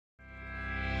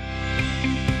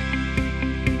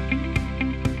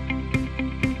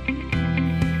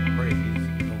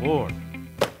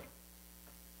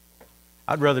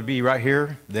I'd rather be right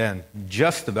here than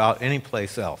just about any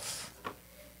place else.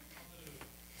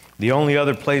 The only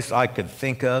other place I could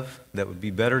think of that would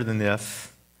be better than this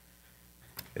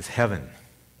is heaven.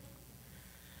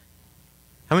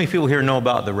 How many people here know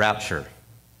about the rapture?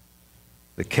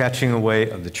 The catching away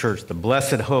of the church, the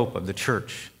blessed hope of the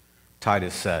church,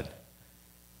 Titus said.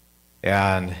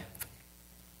 And,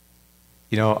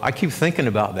 you know, I keep thinking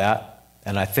about that,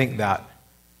 and I think that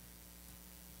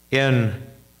in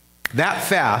that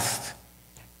fast,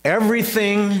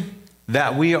 everything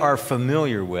that we are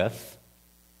familiar with,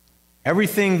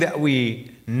 everything that we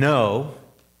know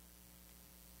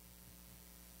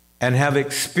and have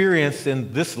experienced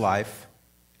in this life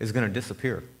is going to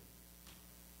disappear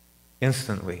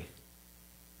instantly.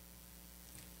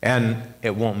 And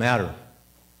it won't matter.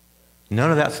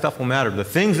 None of that stuff will matter. The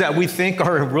things that we think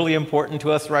are really important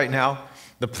to us right now,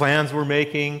 the plans we're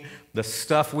making, the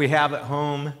stuff we have at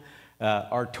home,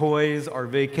 our toys, our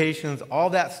vacations,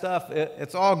 all that stuff,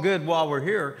 it's all good while we're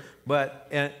here,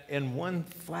 but in one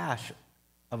flash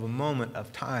of a moment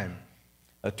of time,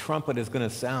 a trumpet is going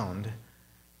to sound.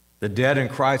 The dead in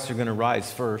Christ are going to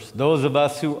rise first. Those of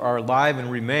us who are alive and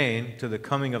remain to the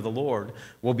coming of the Lord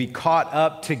will be caught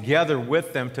up together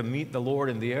with them to meet the Lord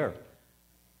in the air.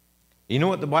 You know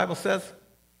what the Bible says?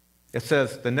 It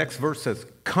says, the next verse says,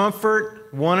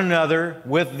 comfort one another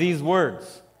with these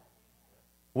words.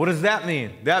 What does that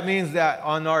mean? That means that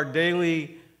on our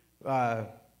daily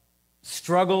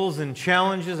struggles and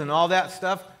challenges and all that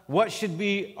stuff, what should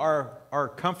be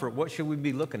our comfort? What should we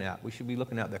be looking at? We should be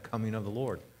looking at the coming of the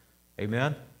Lord.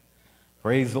 Amen?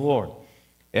 Praise the Lord.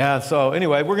 And so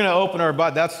anyway, we're going to open our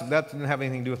Bible. That didn't have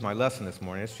anything to do with my lesson this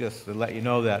morning. It's just to let you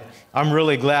know that I'm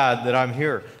really glad that I'm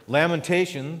here.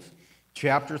 Lamentations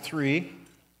chapter 3.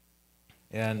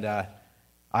 And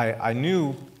I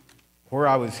knew where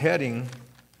I was heading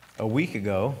a week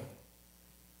ago.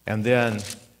 And then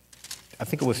I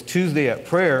think it was Tuesday at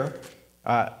prayer.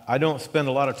 I don't spend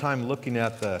a lot of time looking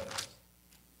at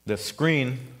the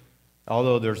screen,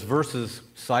 although there's verses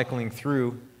cycling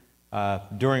through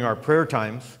during our prayer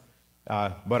times.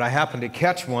 But I happened to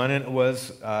catch one, and it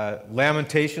was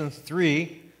Lamentations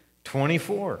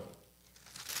 3:24.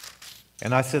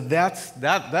 And I said,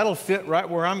 that'll fit right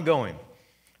where I'm going.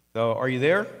 So are you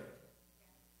there?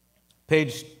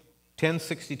 Page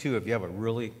 1062 if you have a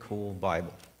really cool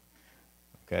Bible.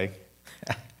 Okay?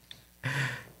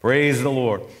 Praise the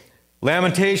Lord.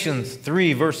 Lamentations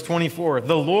 3, verse 24.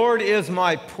 The Lord is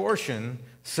my portion,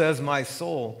 says my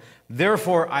soul.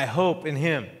 Therefore I hope in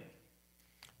him.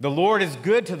 The Lord is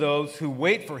good to those who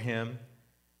wait for him,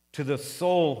 to the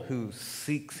soul who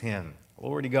seeks him.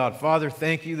 Glory to God. Father,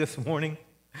 thank you this morning.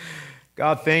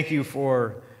 God, thank you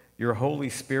for your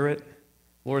Holy Spirit.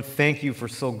 Lord, thank you for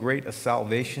so great a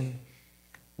salvation.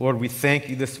 Lord, we thank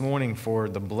you this morning for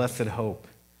the blessed hope.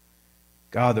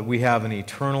 God, that we have an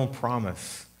eternal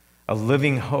promise, a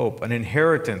living hope, an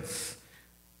inheritance,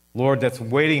 Lord, that's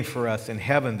waiting for us in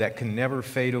heaven that can never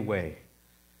fade away.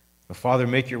 But Father,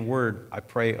 make your word, I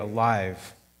pray,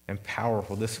 alive and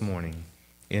powerful this morning.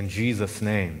 In Jesus'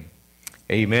 name,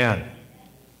 amen.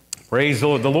 Praise the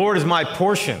Lord. The Lord is my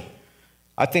portion.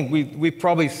 I think we've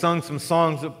probably sung some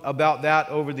songs about that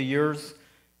over the years,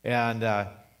 and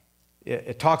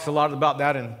it talks a lot about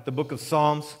that in the book of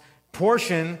Psalms.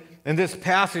 Portion in this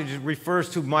passage refers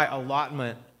to my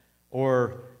allotment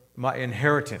or my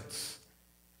inheritance.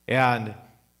 And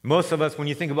most of us, when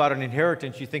you think about an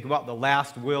inheritance, you think about the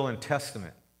last will and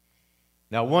testament.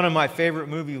 Now, one of my favorite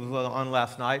movies was on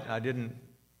last night. I didn't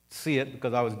see it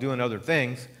because I was doing other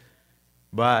things,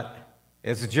 but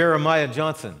it's Jeremiah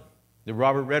Johnson, the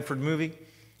Robert Redford movie.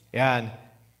 And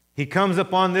he comes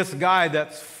upon this guy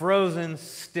that's frozen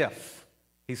stiff.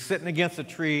 He's sitting against a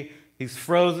tree. He's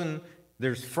frozen.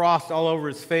 There's frost all over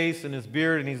his face and his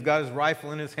beard, and he's got his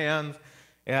rifle in his hands,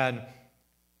 and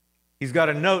he's got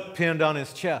a note pinned on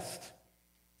his chest.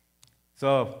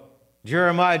 So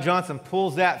Jeremiah Johnson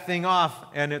pulls that thing off,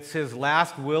 and it's his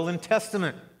last will and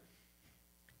testament.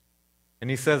 And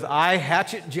he says, I,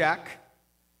 Hatchet Jack,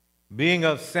 being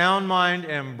of sound mind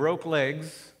and broke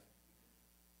legs,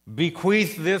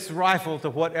 bequeath this rifle to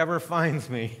whatever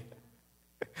finds me.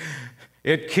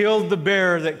 It killed the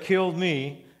bear that killed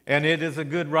me, and it is a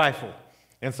good rifle.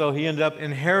 And so he ended up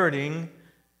inheriting,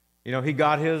 he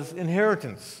got his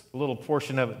inheritance, a little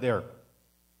portion of it there.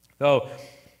 So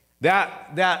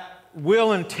that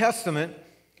will and testament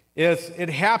it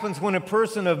happens when a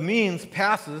person of means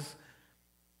passes.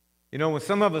 When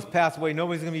some of us pass away,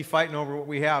 nobody's going to be fighting over what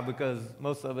we have, because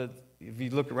most of it, if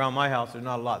you look around my house, there's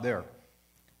not a lot there.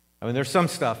 I mean, there's some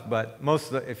stuff, but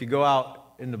most of it, if you go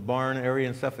out in the barn area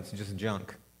and stuff, it's just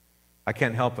junk. I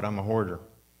can't help it, I'm a hoarder.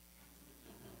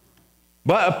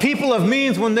 But people of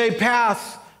means, when they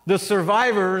pass the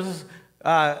survivors,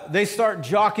 they start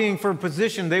jockeying for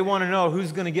position. They want to know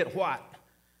who's going to get what.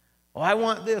 Well, I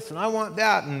want this and I want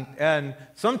that. And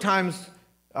sometimes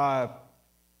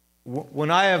when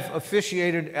I have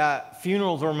officiated at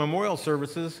funerals or memorial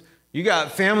services, you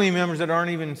got family members that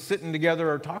aren't even sitting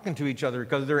together or talking to each other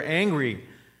because they're angry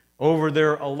over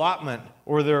their allotment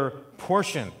or their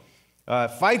portion.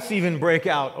 Fights even break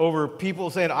out over people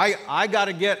saying, I got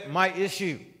to get my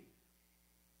issue.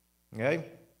 Okay?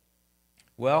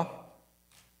 Well,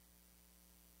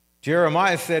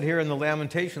 Jeremiah said here in the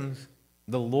Lamentations,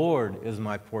 the Lord is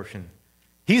my portion.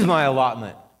 He's my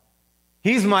allotment.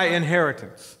 He's my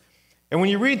inheritance. And when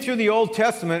you read through the Old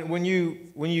Testament, when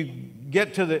you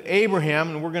get to the Abraham,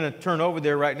 and we're going to turn over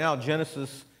there right now,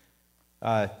 Genesis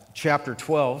chapter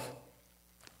 12.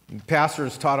 Pastor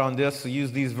has taught on this, so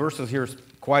use these verses here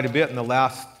quite a bit in the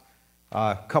last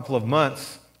couple of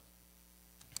months.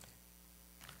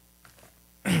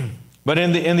 But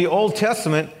in the Old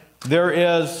Testament,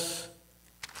 there's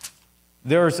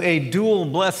a dual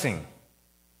blessing.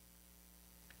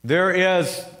 There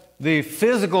is the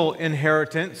physical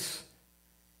inheritance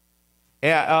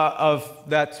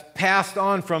that's passed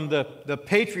on from the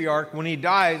patriarch. When he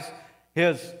dies,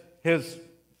 his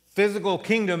physical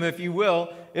kingdom, if you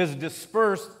will, is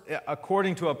dispersed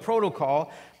according to a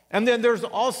protocol. And then there's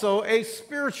also a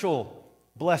spiritual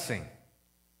blessing.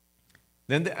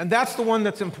 And that's the one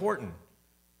that's important.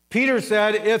 Peter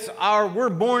said we're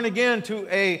born again to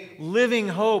a living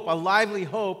hope, a lively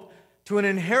hope, to an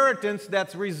inheritance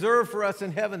that's reserved for us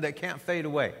in heaven that can't fade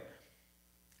away.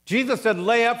 Jesus said,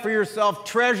 lay up for yourself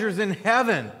treasures in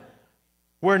heaven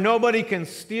where nobody can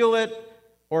steal it,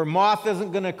 or moth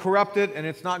isn't going to corrupt it, and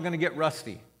it's not going to get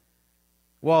rusty.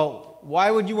 Well, why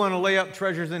would you want to lay up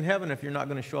treasures in heaven if you're not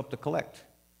going to show up to collect?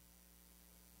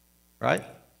 Right?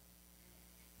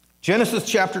 Genesis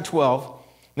chapter 12.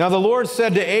 Now the Lord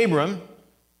said to Abram,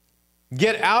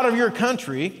 get out of your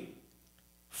country,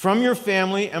 from your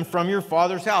family, and from your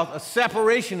father's house. A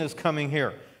separation is coming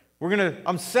here.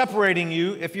 I'm separating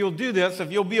you. If you'll do this,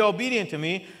 if you'll be obedient to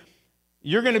me,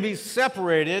 you're going to be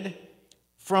separated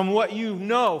from what you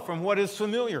know, from what is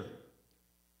familiar,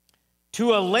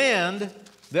 to a land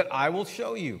that I will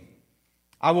show you.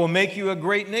 I will make you a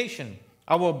great nation.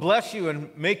 I will bless you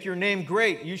and make your name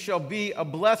great. You shall be a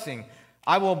blessing.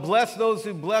 I will bless those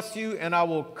who bless you, and I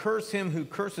will curse him who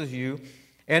curses you.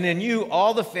 And in you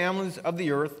all the families of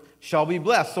the earth shall be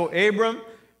blessed. So Abram,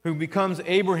 who becomes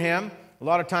Abraham, a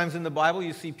lot of times in the Bible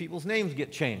you see people's names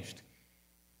get changed.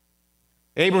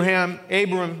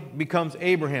 Abram becomes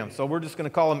Abraham. So we're just going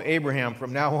to call him Abraham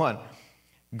from now on.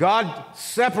 God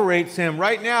separates him.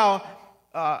 Right now,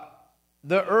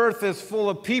 the earth is full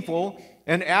of people.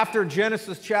 And after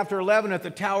Genesis chapter 11 at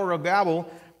the Tower of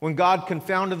Babel, when God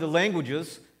confounded the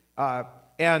languages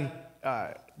and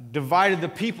divided the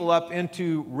people up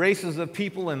into races of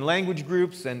people and language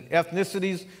groups and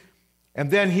ethnicities, and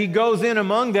then he goes in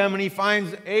among them and he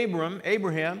finds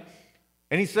Abraham,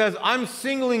 and he says, I'm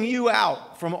singling you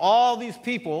out from all these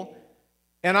people,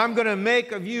 and I'm going to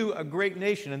make of you a great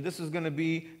nation, and this is going to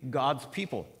be God's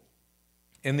people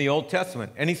in the Old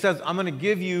Testament. And he says, I'm going to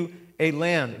give you a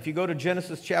land. If you go to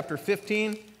Genesis chapter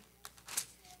 15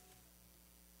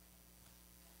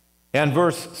 and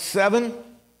verse 7,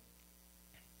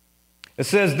 it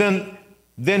says,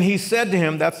 Then he said to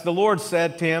him, that's the Lord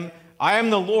said to him, I am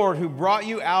the Lord who brought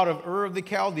you out of Ur of the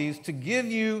Chaldees to give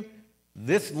you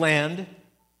this land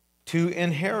to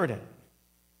inherit it.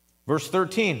 Verse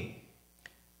 13,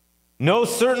 know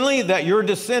certainly that your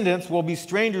descendants will be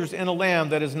strangers in a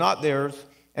land that is not theirs,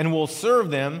 and will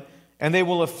serve them, and they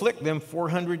will afflict them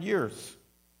 400 years.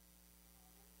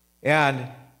 And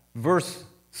verse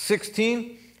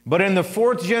 16, but in the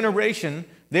fourth generation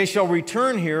they shall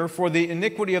return here, for the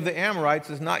iniquity of the Amorites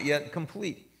is not yet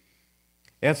complete.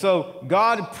 And so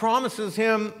God promises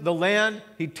him the land.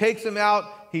 He takes him out.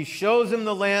 He shows him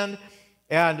the land.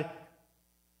 And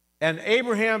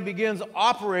Abraham begins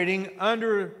operating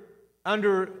under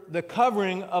the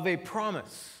covering of a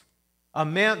promise,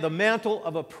 the mantle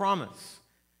of a promise.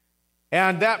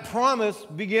 And that promise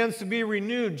begins to be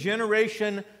renewed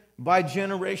generation by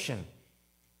generation.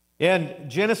 In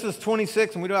Genesis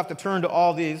 26, and we don't have to turn to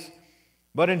all these,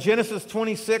 but in Genesis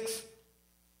 26,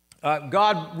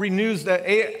 God renews that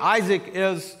Isaac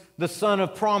is the son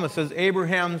of promise, as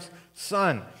Abraham's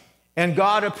son. And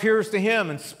God appears to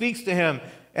him and speaks to him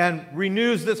and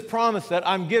renews this promise that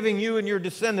I'm giving you and your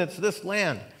descendants this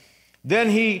land. Then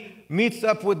he meets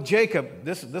up with Jacob.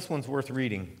 This one's worth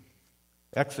reading.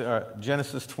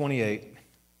 Genesis 28.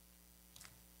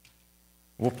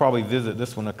 we'll probably visit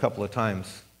this one a couple of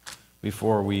times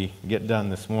before we get done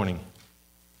this morning.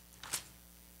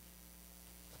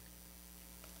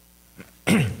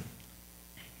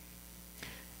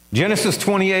 Genesis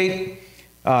 28,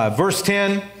 verse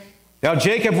 10. Now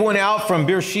Jacob went out from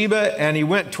Beersheba, and he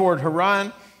went toward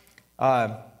Haran.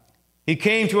 He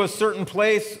came to a certain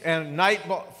place, and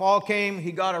nightfall came.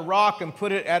 He got a rock and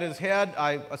put it at his head,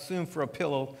 I assume for a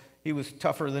pillow. He was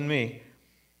tougher than me.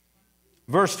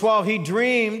 Verse 12, he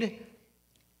dreamed,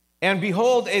 and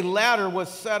behold, a ladder was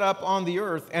set up on the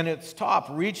earth, and its top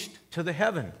reached to the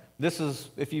heaven. This is,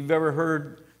 if you've ever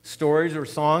heard stories or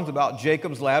songs about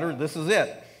Jacob's ladder, this is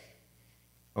it.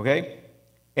 Okay?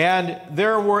 And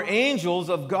there were angels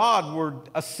of God were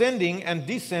ascending and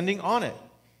descending on it.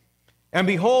 And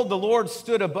behold, the Lord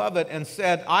stood above it and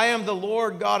said, I am the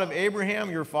Lord God of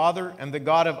Abraham, your father, and the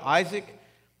God of Isaac.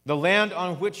 The land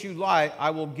on which you lie, I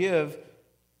will give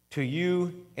to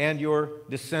you and your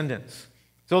descendants.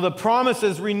 So the promise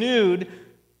is renewed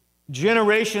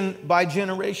generation by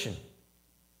generation.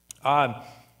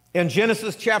 In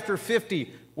Genesis chapter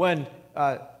 50, when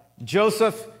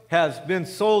Joseph has been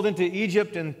sold into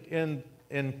Egypt in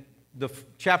the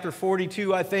chapter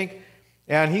 42, I think,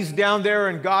 and he's down there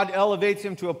and God elevates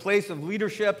him to a place of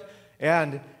leadership,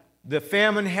 and the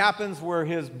famine happens where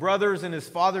his brothers and his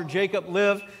father Jacob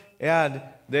live, and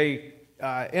they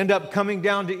end up coming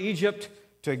down to Egypt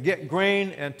to get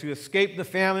grain and to escape the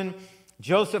famine.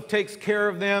 Joseph takes care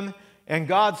of them, and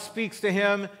God speaks to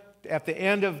him at the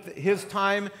end of his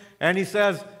time, and he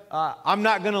says, I'm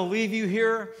not going to leave you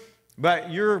here,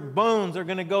 but your bones are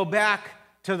going to go back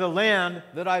to the land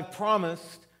that I've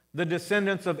promised the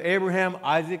descendants of Abraham,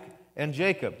 Isaac, and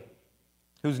Jacob,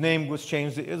 whose name was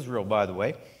changed to Israel, by the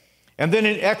way. And then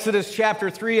in Exodus chapter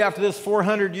 3, after this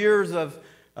 400 years of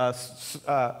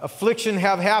affliction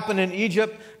have happened in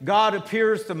Egypt, God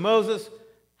appears to Moses.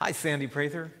 Hi, Sandy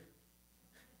Prather.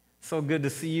 So good to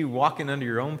see you walking under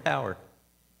your own power.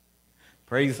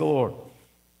 Praise the Lord.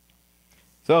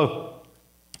 So,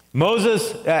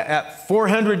 Moses, at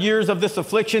 400 years of this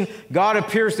affliction, God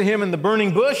appears to him in the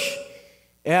burning bush,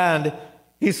 and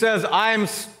he says, I'm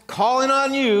calling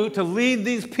on you to lead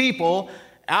these people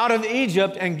out of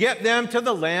Egypt and get them to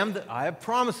the land that I have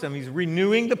promised them. He's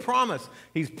renewing the promise.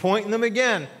 He's pointing them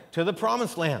again to the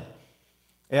promised land.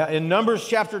 In Numbers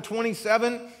chapter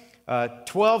 27,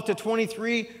 12 to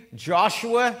 23,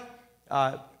 Joshua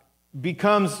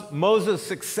becomes Moses'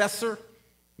 successor.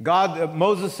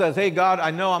 Moses says, hey, God,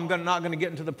 I know I'm not going to get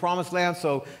into the promised land,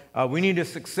 so we need a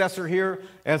successor here.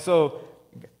 And so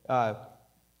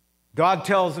God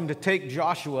tells him to take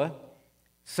Joshua,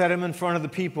 set him in front of the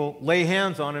people, lay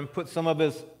hands on him, put some of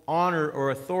his honor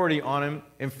or authority on him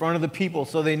in front of the people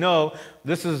so they know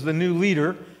this is the new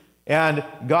leader. And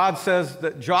God says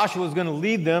that Joshua is going to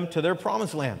lead them to their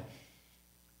promised land.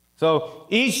 So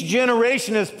each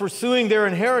generation is pursuing their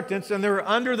inheritance, and they're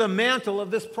under the mantle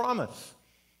of this promise.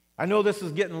 I know this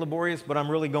is getting laborious, but I'm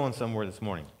really going somewhere this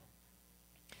morning.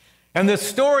 And the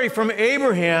story from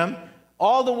Abraham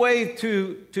all the way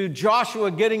to Joshua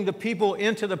getting the people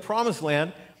into the promised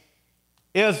land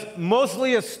is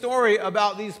mostly a story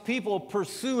about these people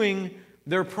pursuing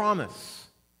their promise,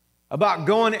 about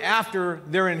going after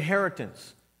their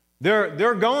inheritance.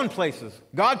 They're going places.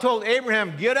 God told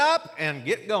Abraham, get up and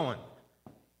get going.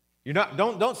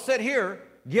 Don't sit here.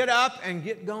 Get up and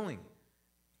get going.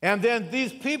 And then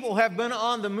these people have been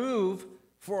on the move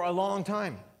for a long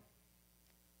time.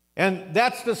 And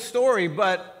that's the story,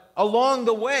 but along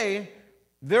the way,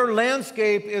 their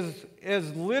landscape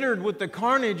is littered with the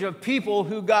carnage of people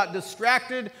who got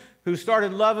distracted, who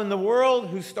started loving the world,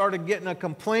 who started getting a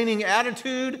complaining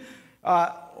attitude,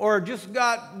 or just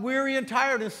got weary and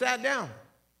tired and sat down.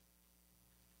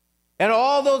 And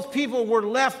all those people were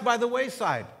left by the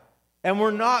wayside, and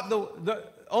were not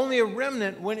only a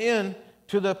remnant went in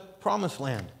to the promised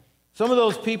land. Some of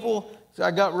those people,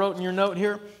 wrote in your note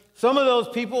here, some of those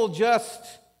people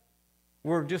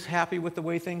were just happy with the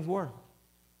way things were.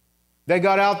 They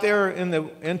got out there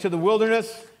into the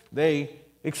wilderness. They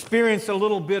experienced a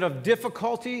little bit of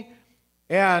difficulty,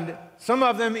 and some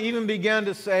of them even began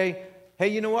to say, hey,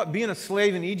 you know what? Being a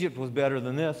slave in Egypt was better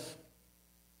than this.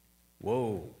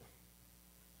 Whoa.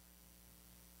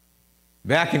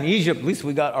 Back in Egypt, at least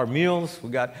we got our meals.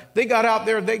 They got out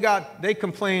there, they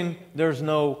complained there's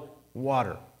no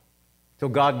water. So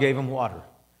God gave them water.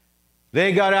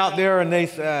 They got out there and they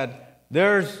said,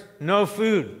 there's no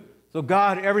food. So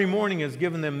God every morning is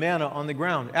giving them manna on the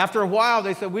ground. After a while,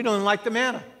 they said, we don't like the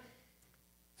manna.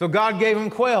 So God gave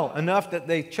them quail, enough that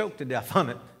they choked to death on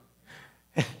it.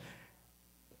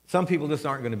 Some people just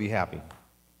aren't going to be happy.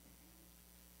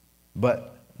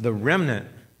 But the remnant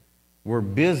were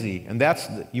busy, and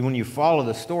when you follow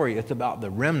the story, it's about the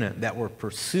remnant that were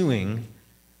pursuing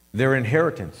their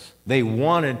inheritance. They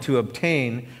wanted to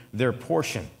obtain their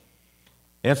portion.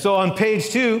 And so on page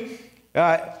 2,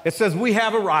 it says, we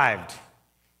have arrived.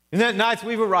 Isn't that nice?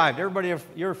 We've arrived. Everybody,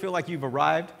 you ever feel like you've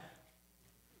arrived?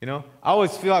 You know, I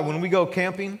always feel like when we go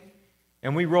camping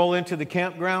and we roll into the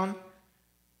campground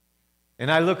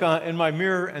and I look in my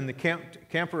mirror and the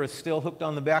camper is still hooked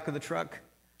on the back of the truck,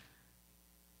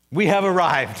 we have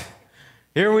arrived.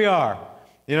 Here we are.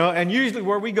 You know, and usually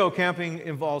where we go camping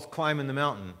involves climbing the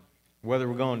mountain, whether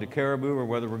we're going to Caribou or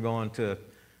whether we're going to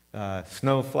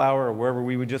Snowflower or wherever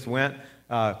we just went.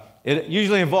 It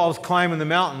usually involves climbing the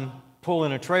mountain,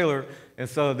 pulling a trailer, and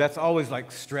so that's always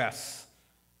like stress,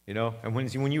 you know. And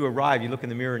when you arrive, you look in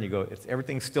the mirror and you go,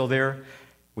 everything's still there.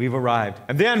 We've arrived.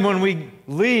 And then when we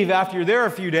leave, after you're there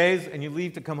a few days and you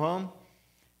leave to come home,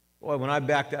 boy, when I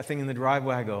back that thing in the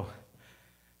driveway, I go,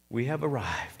 we have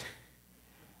arrived.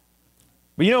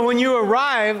 But you know, when you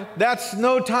arrive, that's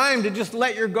no time to just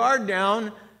let your guard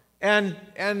down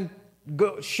and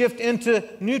go shift into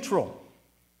neutral.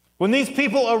 When these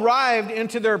people arrived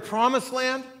into their promised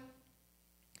land,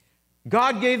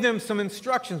 God gave them some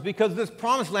instructions because this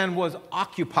promised land was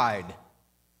occupied.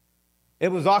 It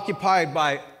was occupied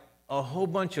by a whole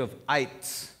bunch of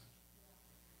ites.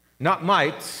 Not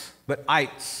mites, but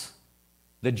ites.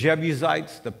 The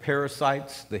Jebusites, the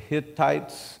Perizzites, the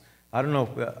Hittites, I don't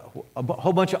know, a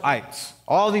whole bunch of ites.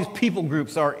 All these people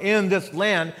groups are in this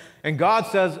land, and God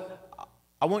says,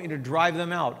 I want you to drive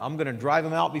them out. I'm going to drive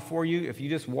them out before you. If you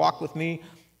just walk with me,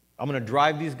 I'm going to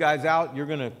drive these guys out. You're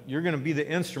going to be the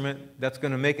instrument that's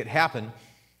going to make it happen,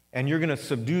 and you're going to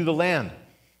subdue the land.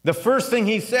 The first thing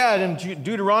he said in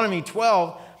Deuteronomy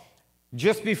 12,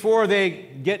 just before they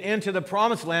get into the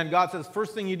promised land, God says,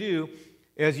 first thing you do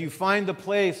is you find the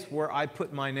place where I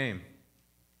put my name.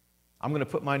 I'm going to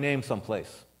put my name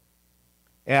someplace.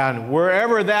 And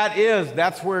wherever that is,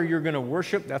 that's where you're going to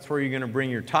worship. That's where you're going to bring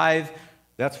your tithe.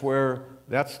 That's going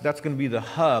to be the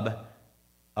hub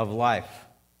of life,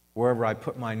 wherever I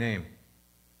put my name.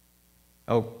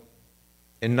 Oh,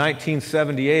 in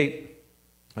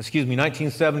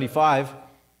 1975,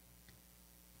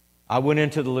 I went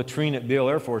into the latrine at Beale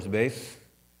Air Force Base,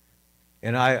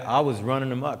 and I was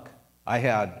running amok. I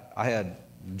had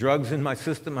drugs in my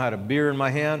system. I had a beer in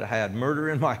my hand. I had murder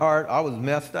in my heart. I was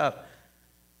messed up.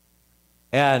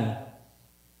 And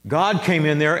God came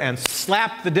in there and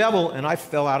slapped the devil, and I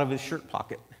fell out of his shirt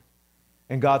pocket.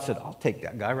 And God said, I'll take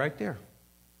that guy right there.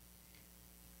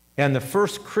 And the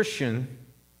first Christian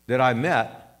that I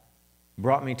met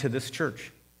brought me to this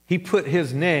church. He put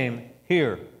his name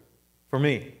here for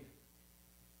me.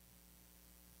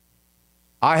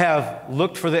 I have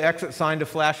looked for the exit sign to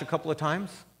flash a couple of times.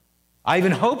 I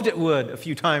even hoped it would a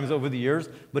few times over the years,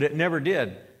 but it never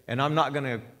did. And I'm not going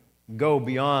to go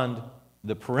beyond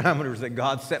the parameters that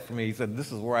God set for me. He said,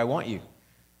 this is where I want you.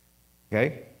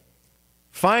 Okay?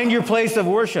 Find your place of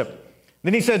worship.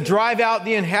 Then he said, drive out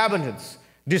the inhabitants.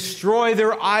 Destroy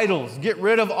their idols. Get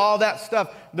rid of all that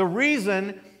stuff. The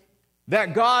reason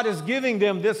that God is giving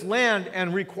them this land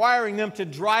and requiring them to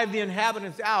drive the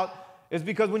inhabitants out is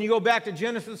because when you go back to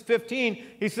Genesis 15,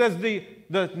 he says the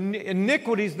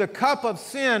iniquities, the cup of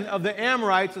sin of the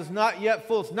Amorites is not yet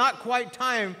full. It's not quite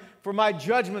time for my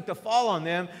judgment to fall on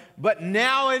them, but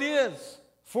now it is.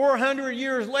 400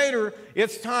 years later,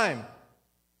 it's time.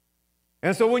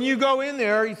 And so when you go in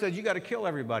there, he says, you got to kill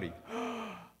everybody.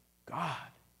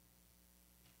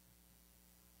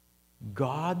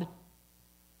 God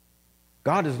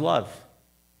is love,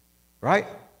 right?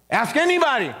 Ask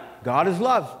anybody. God is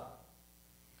love.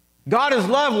 God is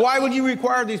love. Why would you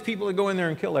require these people to go in there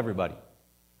and kill everybody?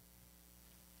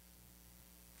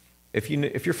 If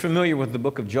you're familiar with the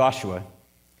book of Joshua,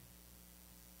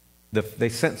 they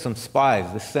sent some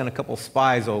spies. They sent a couple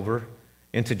spies over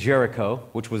into Jericho,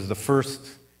 which was the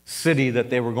first city that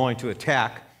they were going to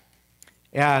attack.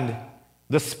 And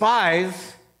the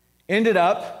spies ended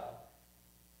up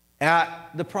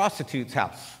at the prostitute's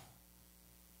house,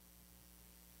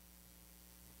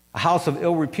 a house of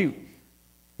ill repute.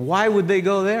 Why would they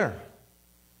go there?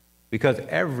 Because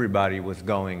everybody was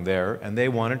going there and they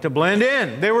wanted to blend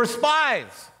in. They were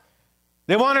spies.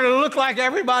 They wanted to look like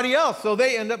everybody else, so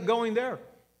they end up going there.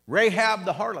 Rahab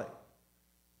the harlot.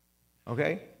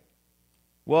 Okay?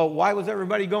 Well, why was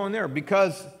everybody going there?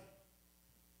 Because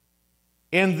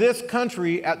in this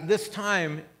country at this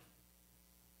time,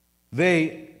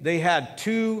 they had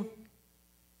two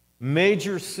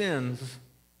major sins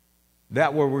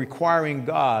that were requiring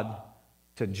God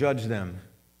to judge them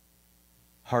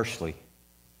harshly.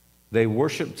 They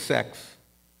worshiped sex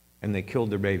and they killed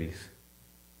their babies.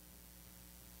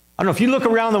 I don't know, if you look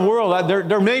around the world,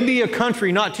 there may be a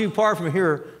country not too far from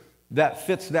here that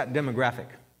fits that demographic.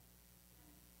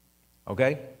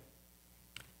 Okay?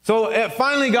 So it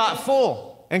finally got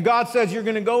full. And God says, you're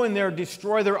going to go in there,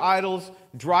 destroy their idols,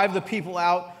 drive the people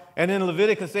out. And in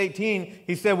Leviticus 18,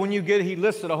 he said, when you get it, he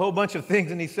listed a whole bunch of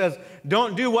things. And he says,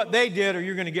 don't do what they did or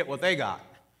you're going to get what they got.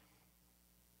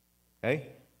 Okay?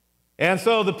 And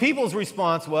so the people's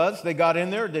response was, they got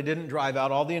in there, they didn't drive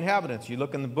out all the inhabitants. You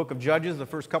look in the book of Judges, the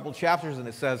first couple chapters, and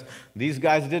it says, these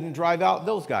guys didn't drive out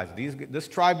those guys. This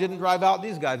tribe didn't drive out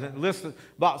these guys. And it lists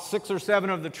about 6 or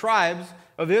 7 of the tribes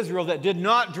of Israel that did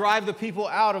not drive the people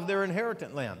out of their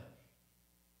inheritance land.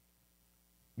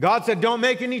 God said, don't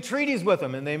make any treaties with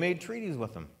them, and they made treaties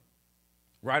with them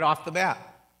right off the bat.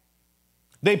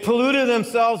 They polluted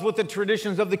themselves with the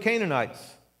traditions of the Canaanites.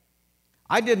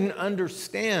 I didn't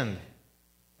understand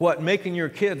what making your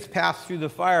kids pass through the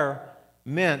fire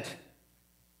meant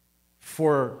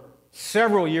for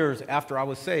several years after I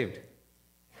was saved.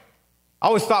 I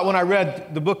always thought when I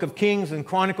read the book of Kings and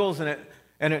Chronicles and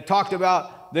it talked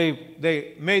about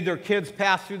they made their kids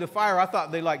pass through the fire, I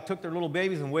thought they like took their little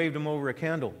babies and waved them over a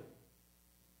candle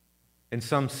in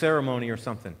some ceremony or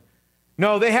something.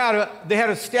 No, they had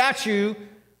a statue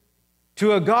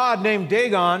to a god named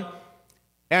Dagon,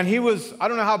 and he was, I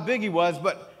don't know how big he was,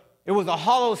 but it was a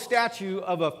hollow statue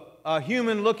of a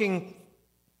human-looking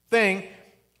thing,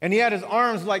 and he had his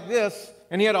arms like this,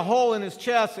 and he had a hole in his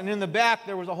chest, and in the back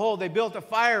there was a hole. They built a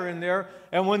fire in there,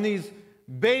 and when these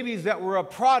babies that were a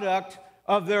product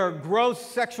of their gross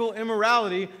sexual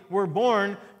immorality were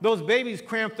born, those babies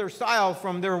cramped their style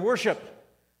from their worship.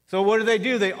 So what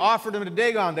do? They offered them to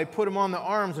Dagon. They put him on the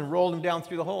arms and rolled him down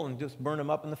through the hole and just burned him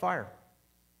up in the fire.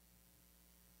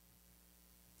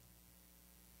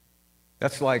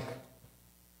 That's like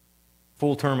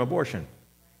full-term abortion.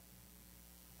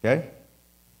 Okay?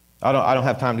 I don't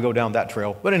have time to go down that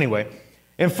trail. But anyway,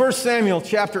 in 1 Samuel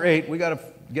chapter 8, we got to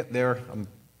get there.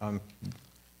 I'm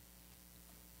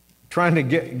trying to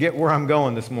get where I'm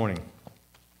going this morning.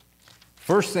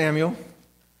 1 Samuel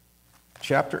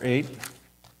chapter 8.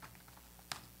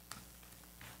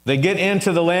 They get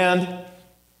into the land,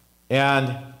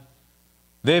 and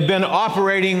they've been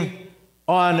operating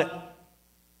on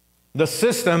the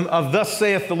system of thus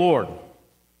saith the Lord.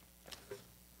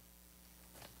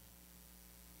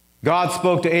 God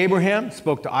spoke to Abraham,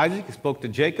 spoke to Isaac, spoke to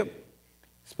Jacob,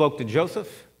 spoke to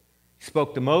Joseph,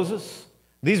 spoke to Moses.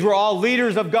 These were all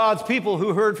leaders of God's people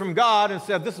who heard from God and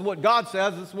said, this is what God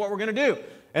says, this is what we're going to do.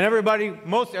 And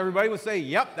most everybody would say,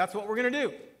 yep, that's what we're going to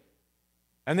do.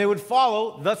 And they would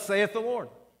follow, thus saith the Lord.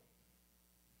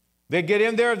 They get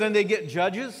in there, then they get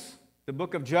Judges, the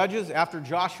book of Judges after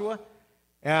Joshua.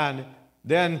 And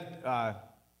then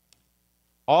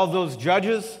all those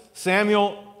judges,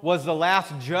 Samuel was the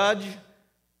last judge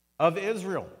of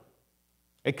Israel.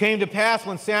 It came to pass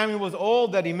when Samuel was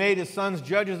old that he made his sons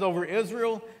judges over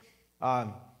Israel.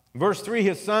 Verse 3,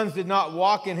 his sons did not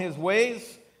walk in his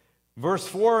ways. Verse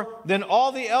 4, then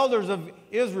all the elders of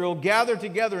Israel gathered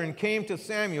together and came to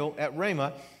Samuel at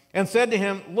Ramah and said to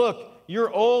him, look,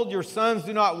 you're old, your sons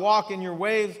do not walk in your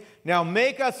ways. Now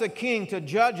make us a king to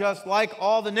judge us like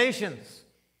all the nations.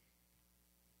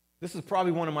 This is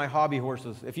probably one of my hobby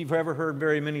horses. If you've ever heard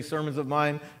very many sermons of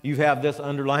mine, you have this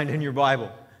underlined in your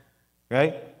Bible.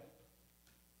 Right?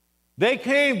 They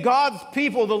came, God's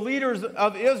people, the leaders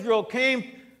of Israel, came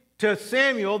to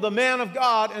Samuel, the man of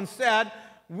God, and said,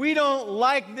 we don't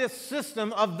like this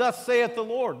system of thus saith the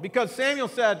Lord. Because Samuel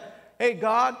said, hey,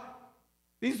 God,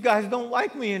 these guys don't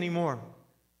like me anymore.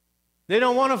 They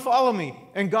don't want to follow me.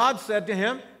 And God said to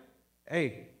him,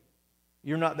 hey,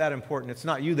 you're not that important. It's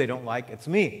not you they don't like, it's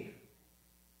me.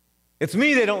 It's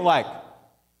me they don't like.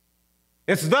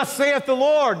 It's thus saith the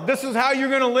Lord. This is how you're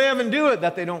going to live and do it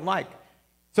that they don't like.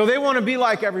 So they want to be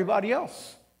like everybody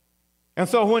else. And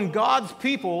so when God's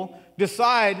people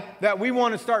decide that we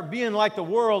want to start being like the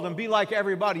world and be like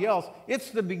everybody else,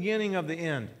 it's the beginning of the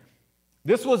end.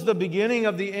 This was the beginning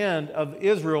of the end of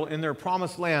Israel in their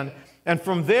promised land. And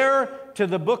from there to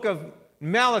the book of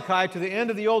Malachi, to the end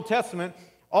of the Old Testament,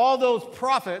 all those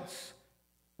prophets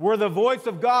were the voice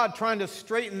of God trying to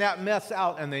straighten that mess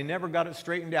out, and they never got it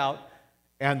straightened out.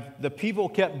 And the people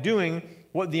kept doing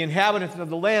what the inhabitants of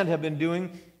the land have been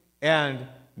doing, and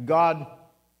God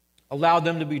allowed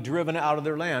them to be driven out of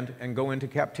their land and go into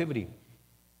captivity.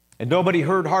 And nobody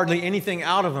heard hardly anything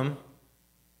out of them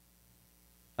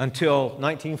until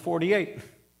 1948.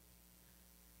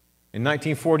 In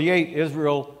 1948,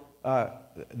 Israel,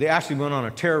 they actually went on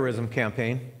a terrorism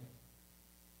campaign.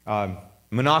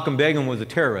 Menachem Begin was a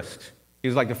terrorist. He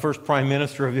was like the first prime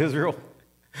minister of Israel.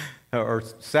 or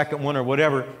second one or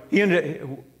whatever,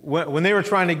 when they were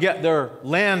trying to get their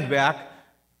land back,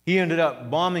 he ended up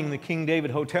bombing the King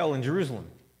David Hotel in Jerusalem.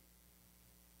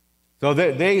 So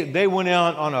they went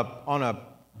out on a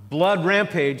blood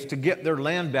rampage to get their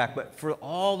land back, but for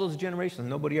all those generations,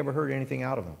 nobody ever heard anything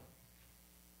out of them.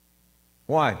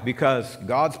 Why? Because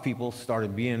God's people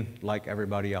started being like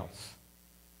everybody else.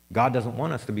 God doesn't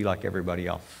want us to be like everybody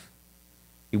else.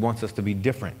 He wants us to be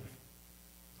different.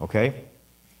 Okay?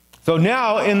 So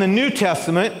now in the New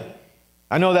Testament,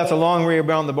 I know that's a long way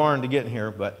around the barn to get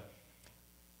here, but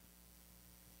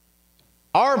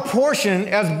our portion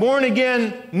as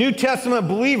born-again New Testament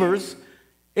believers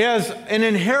is an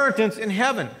inheritance in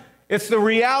heaven. It's the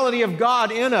reality of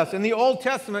God in us. In the Old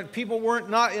Testament, people weren't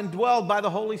not indwelled by the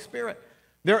Holy Spirit.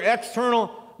 Their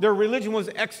religion was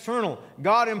external.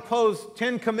 God imposed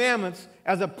 10 commandments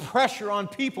as a pressure on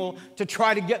people to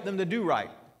try to get them to do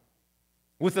right,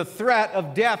 with a threat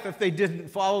of death if they didn't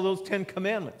follow those 10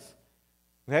 commandments.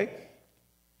 Okay?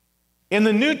 In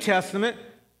the New Testament,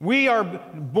 we are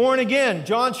born again.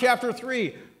 John chapter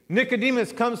 3,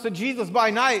 Nicodemus comes to Jesus by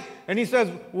night and he says,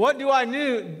 what do I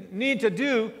need to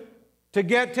do to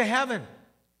get to heaven,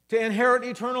 to inherit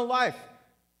eternal life?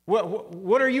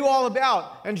 What are you all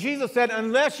about? And Jesus said,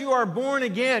 unless you are born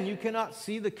again, you cannot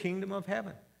see the kingdom of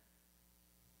heaven.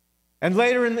 And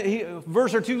later,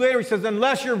 verse or two later, he says,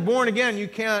 unless you're born again, you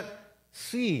can't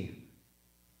see.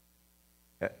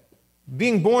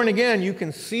 Being born again, you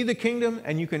can see the kingdom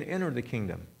and you can enter the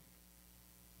kingdom.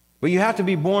 But you have to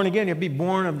be born again. You have to be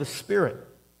born of the Spirit.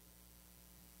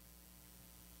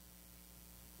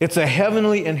 It's a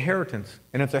heavenly inheritance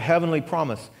and it's a heavenly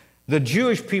promise. The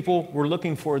Jewish people were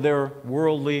looking for their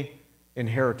worldly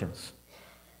inheritance.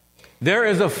 There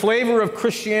is a flavor of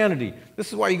Christianity. This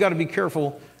is why you got to be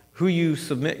careful who you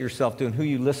submit yourself to and who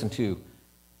you listen to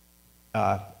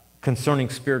concerning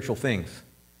spiritual things.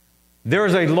 There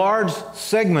is a large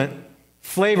segment,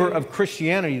 flavor of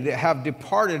Christianity that have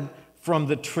departed from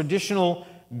the traditional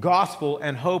gospel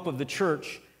and hope of the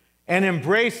church and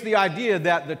embrace the idea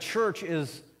that the church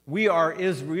is we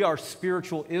are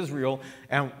spiritual Israel,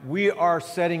 and we are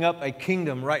setting up a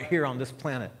kingdom right here on this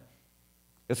planet.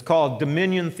 It's called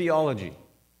dominion theology.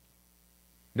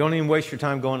 Don't even waste your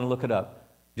time going to look it up.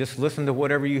 Just listen to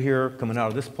whatever you hear coming out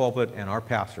of this pulpit and our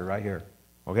pastor right here.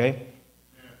 Okay?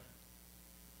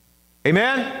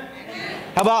 Amen? Amen.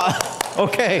 How about,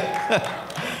 okay.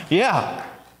 Yeah.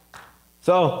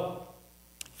 So,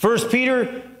 1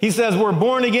 Peter, he says, we're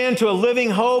born again to a living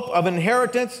hope of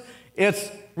inheritance. It's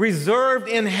reserved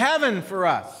in heaven for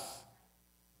us.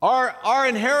 Our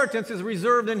inheritance is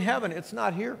reserved in heaven. It's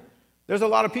not here. There's a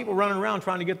lot of people running around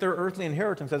trying to get their earthly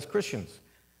inheritance as Christians.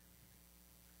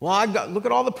 Well, look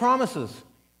at all the promises.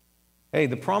 Hey,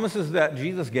 the promises that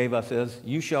Jesus gave us is,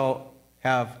 you shall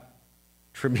have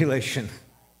tribulation.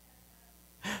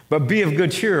 But be of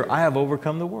good cheer, I have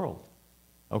overcome the world.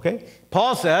 Okay?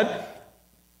 Paul said,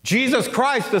 Jesus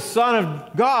Christ, the Son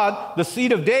of God, the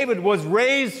seed of David, was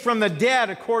raised from the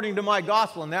dead according to my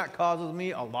gospel. And that causes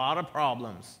me a lot of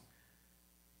problems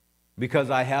because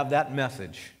I have that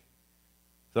message.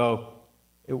 So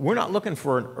we're not looking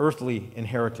for an earthly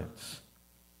inheritance.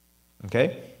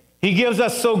 Okay? He gives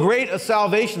us so great a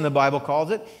salvation, the Bible calls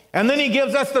it. And then he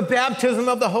gives us the baptism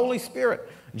of the Holy Spirit.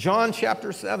 John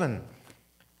chapter 7,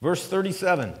 verse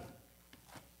 37.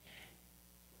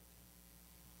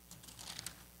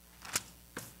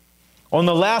 On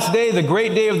the last day, the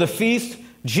great day of the feast,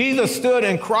 Jesus stood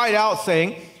and cried out,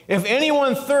 saying, if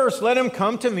anyone thirsts, let him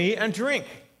come to me and drink.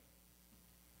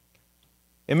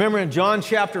 Remember in John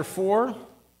chapter 4,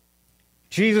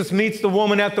 Jesus meets the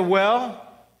woman at the well,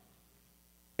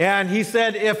 and he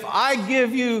said, if I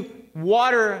give you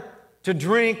water to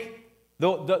drink,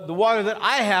 the water that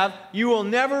I have, you will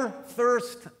never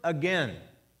thirst again.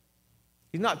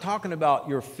 He's not talking about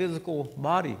your physical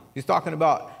body. He's talking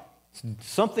about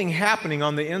something happening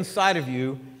on the inside of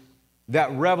you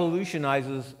that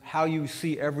revolutionizes how you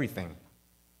see everything.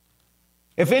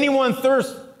 If anyone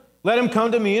thirsts, let him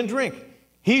come to me and drink.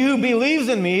 He who believes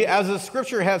in me, as the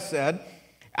scripture has said,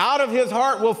 out of his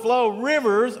heart will flow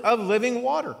rivers of living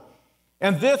water.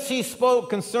 And this he spoke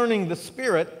concerning the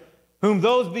Spirit, whom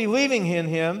those believing in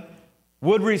him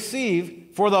would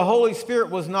receive, for the Holy Spirit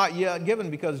was not yet given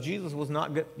because Jesus was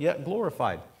not yet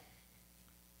glorified.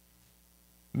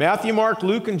 Matthew, Mark,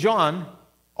 Luke, and John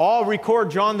all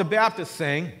record John the Baptist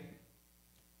saying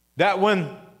that when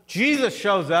Jesus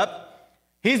shows up,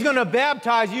 he's going to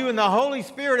baptize you in the Holy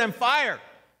Spirit and fire.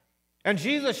 And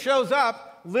Jesus shows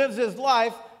up, lives his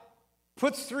life,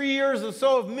 puts 3 years or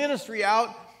so of ministry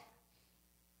out,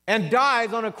 and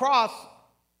dies on a cross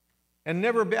and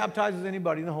never baptizes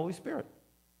anybody in the Holy Spirit.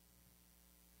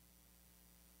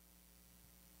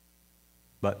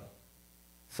 But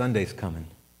Sunday's coming.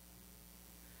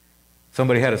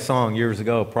 Somebody had a song years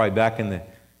ago, probably back in the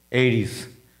 80s.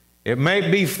 It may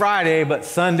be Friday, but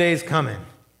Sunday's coming.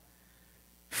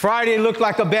 Friday looked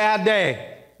like a bad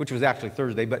day, which was actually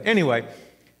Thursday, but anyway.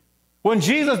 When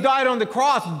Jesus died on the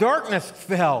cross, darkness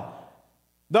fell.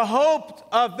 The hope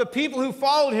of the people who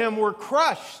followed him were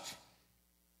crushed.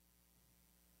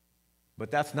 But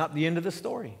that's not the end of the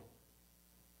story.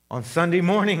 On Sunday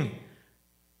morning,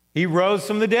 he rose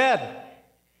from the dead.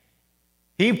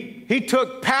 He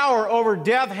took power over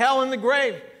death, hell, and the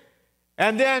grave.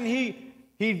 And then he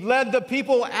led the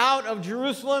people out of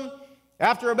Jerusalem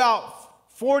after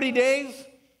about 40 days.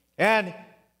 And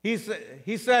he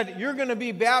said, you're going to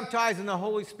be baptized in the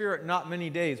Holy Spirit not many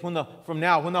days from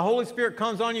now. When the Holy Spirit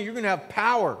comes on you, you're going to have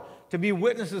power to be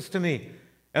witnesses to me.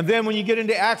 And then when you get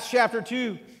into Acts chapter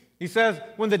 2, he says,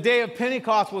 when the day of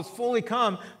Pentecost was fully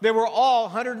come, there were all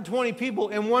 120 people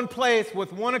in one place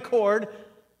with one accord.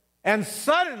 And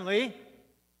suddenly,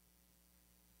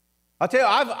 I'll tell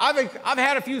you, I've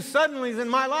had a few suddenlies in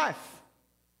my life.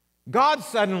 God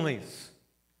suddenlies.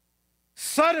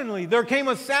 Suddenly, there came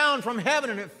a sound from heaven,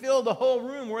 and it filled the whole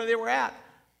room where they were at.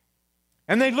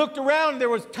 And they looked around, there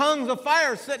was tongues of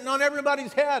fire sitting on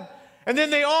everybody's head. And then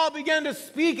they all began to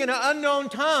speak in an unknown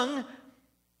tongue.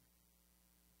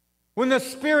 When the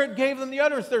Spirit gave them the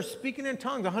utterance, they're speaking in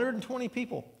tongues, 120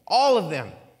 people, all of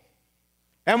them.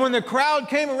 And when the crowd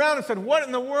came around and said, what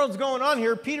in the world's going on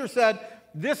here? Peter said,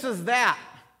 this is that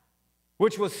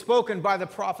which was spoken by the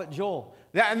prophet Joel.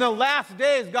 That in the last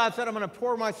days, God said, I'm going to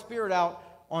pour my Spirit out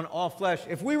on all flesh.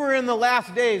 If we were in the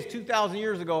last days 2,000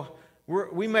 years ago,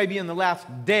 we may be in the last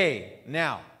day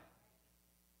now.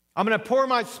 I'm going to pour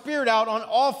my Spirit out on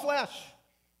all flesh.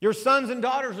 Your sons and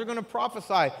daughters are going to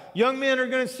prophesy. Young men are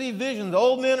going to see visions.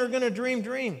 Old men are going to dream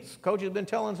dreams. Coach has been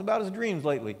telling us about his dreams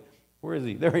lately. Where is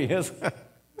he? There he is.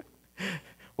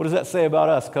 What does that say about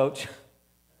us, Coach?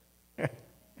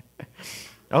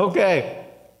 Okay.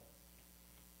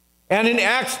 And in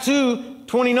Acts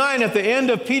 2:29, at the end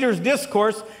of Peter's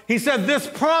discourse, he said, this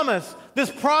promise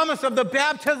of the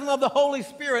baptism of the Holy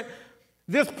Spirit,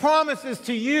 this promise is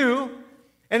to you,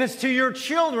 and it's to your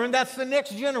children, that's the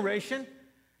next generation,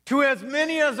 to as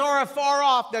many as are afar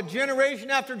off, that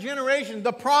generation after generation,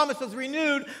 the promise is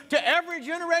renewed to every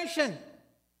generation.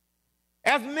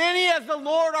 As many as the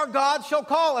Lord our God shall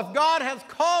call. If God has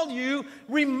called you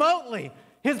remotely,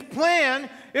 his plan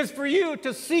is for you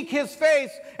to seek his face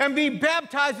and be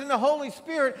baptized in the Holy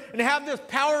Spirit and have this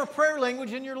power of prayer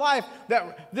language in your life,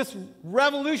 this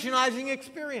revolutionizing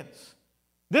experience.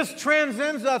 This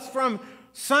transcends us from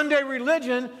Sunday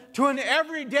religion to an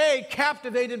everyday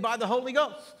captivated by the Holy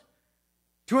Ghost.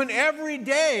 To an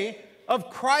everyday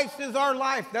of Christ is our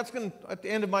life. That's going to, at the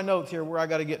end of my notes here, where I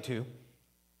got to get to.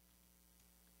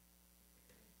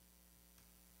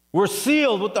 We're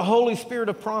sealed with the Holy Spirit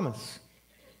of promise.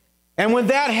 And when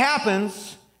that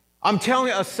happens, I'm telling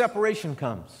you, a separation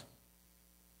comes.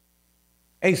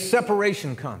 A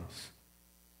separation comes.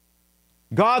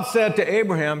 God said to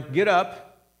Abraham, get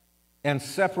up and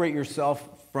separate yourself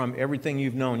from everything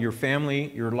you've known, your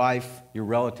family, your life, your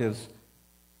relatives,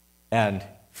 and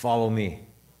follow me.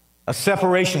 A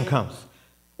separation comes.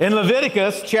 In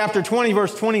Leviticus chapter 20,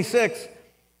 verse 26,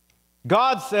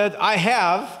 God said, I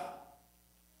have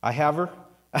her.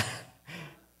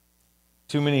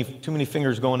 Too many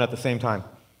fingers going at the same time.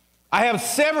 I have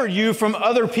severed you from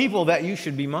other people that you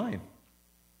should be mine.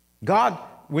 God,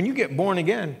 when you get born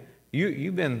again,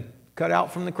 you've been cut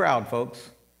out from the crowd, folks.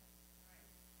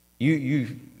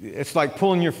 It's like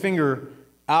pulling your finger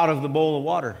out of the bowl of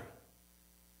water.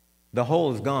 The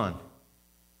hole is gone.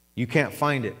 You can't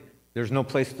find it. There's no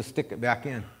place to stick it back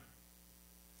in.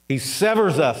 He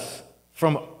severs us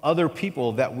from other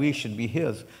people that we should be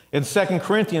his. In 2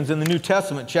 Corinthians in the New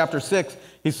Testament, chapter 6,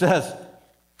 he says,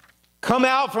 come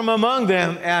out from among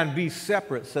them and be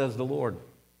separate, says the Lord.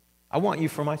 I want you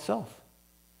for myself.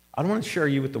 I don't want to share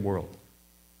you with the world.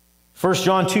 1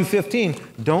 John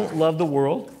 2:15, don't love the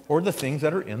world or the things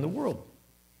that are in the world.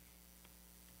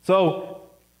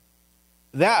 So,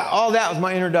 all that was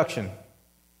my introduction.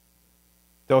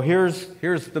 So here's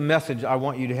the message I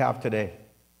want you to have today.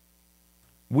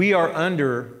 We are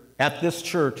under, at this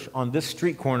church, on this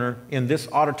street corner, in this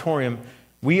auditorium,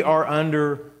 we are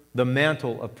under the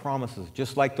mantle of promises.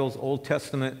 Just like those Old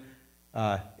Testament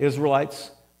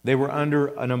Israelites, they were under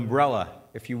an umbrella,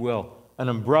 if you will, an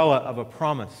umbrella of a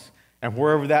promise. And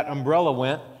wherever that umbrella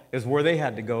went is where they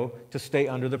had to go to stay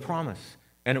under the promise.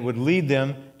 And it would lead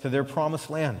them to their promised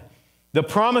land. The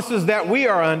promises that we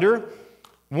are under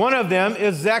One of them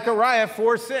is Zechariah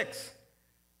 4:6,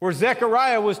 where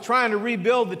Zechariah was trying to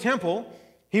rebuild the temple.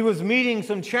 He was meeting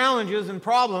some challenges and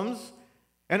problems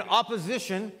and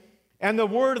opposition, and the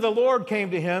word of the Lord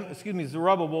came to him.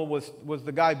 Zerubbabel was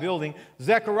the guy building.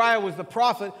 Zechariah was the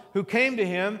prophet who came to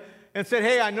him and said,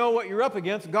 hey, I know what you're up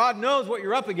against. God knows what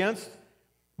you're up against,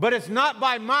 but it's not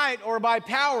by might or by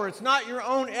power. It's not your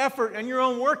own effort and your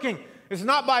own working. It's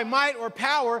not by might or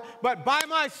power, but by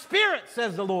my Spirit,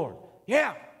 says the Lord.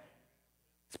 Yeah,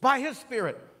 it's by His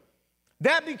Spirit.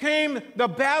 That became the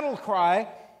battle cry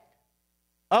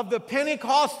of the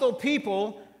Pentecostal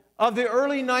people of the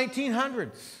early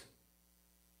 1900s.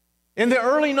 In the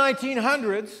early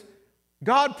 1900s,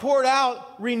 God poured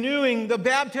out, renewing the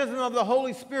baptism of the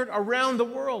Holy Spirit around the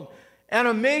world. And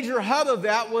a major hub of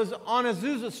that was on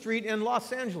Azusa Street in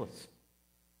Los Angeles.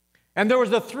 And there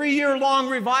was a 3-year-long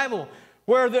revival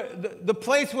where the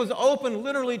place was open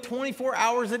literally 24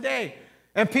 hours a day.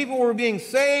 And people were being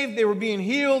saved, they were being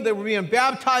healed, they were being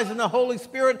baptized in the Holy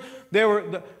Spirit.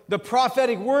 The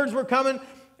prophetic words were coming.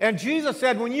 And Jesus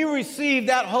said, when you receive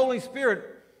that Holy Spirit,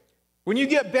 when you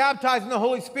get baptized in the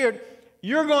Holy Spirit,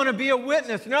 you're going to be a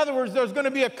witness. In other words, there's going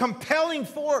to be a compelling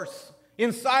force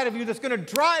inside of you that's going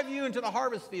to drive you into the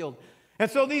harvest field.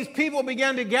 And so these people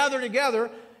began to gather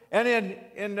together. And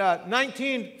in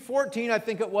 1914, I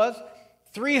think it was,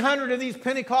 300 of these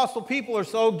Pentecostal people or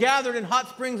so gathered in Hot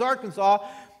Springs, Arkansas,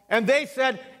 and they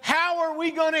said, how are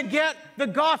we going to get the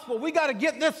gospel? We got to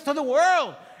get this to the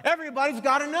world. Everybody's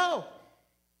got to know.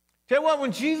 Tell you what,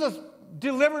 when Jesus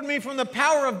delivered me from the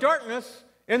power of darkness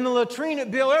in the latrine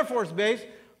at Beale Air Force Base,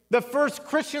 the first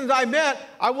Christians I met,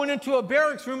 I went into a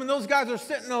barracks room, and those guys are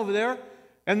sitting over there,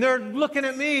 and they're looking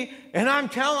at me, and I'm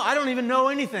telling them, I don't even know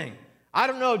anything. I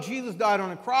don't know Jesus died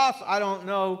on a cross. I don't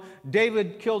know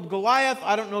David killed Goliath.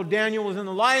 I don't know Daniel was in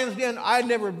the lion's den. I'd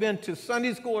never been to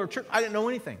Sunday school or church. I didn't know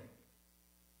anything.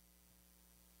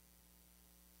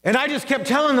 And I just kept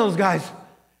telling those guys,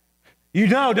 you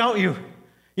know, don't you?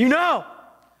 You know.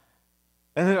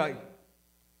 And they're like,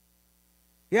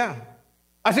 yeah.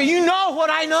 I said, you know what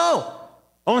I know.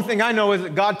 Only thing I know is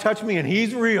that God touched me and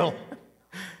He's real.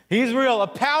 He's real. A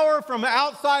power from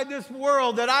outside this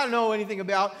world that I don't know anything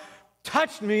about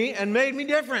touched me and made me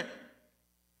different.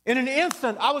 In an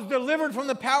instant, I was delivered from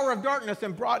the power of darkness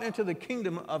and brought into the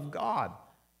kingdom of God.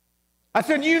 I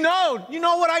said, you know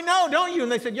what I know, don't you?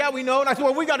 And they said, yeah, we know. And I said,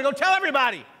 well, we got to go tell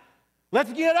everybody.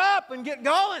 Let's get up and get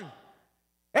going.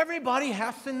 Everybody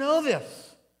has to know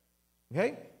this.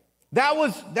 Okay? That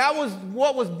was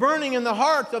what was burning in the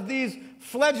hearts of these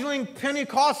fledgling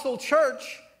Pentecostal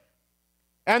church.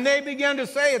 And they began to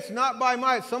say, it's not by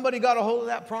might. Somebody got a hold of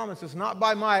that promise. It's not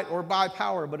by might or by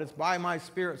power, but it's by my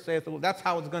Spirit, saith the Lord. That's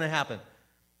how it's going to happen.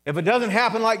 If it doesn't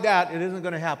happen like that, it isn't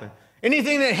going to happen.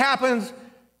 Anything that happens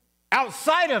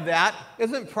outside of that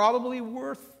isn't probably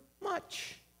worth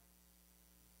much.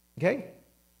 Okay?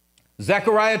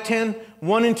 Zechariah 10,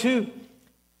 1 and 2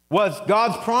 was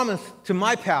God's promise to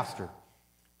my pastor,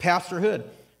 Pastor Hood.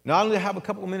 Now, I only have a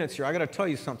couple of minutes here. I got to tell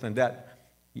you something that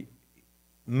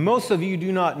most of you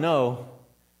do not know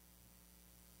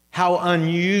how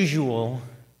unusual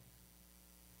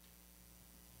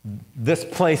this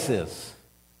place is.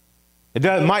 It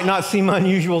might not seem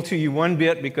unusual to you one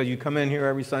bit because you come in here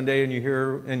every Sunday and you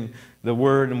hear in the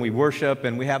Word and we worship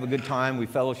and we have a good time, we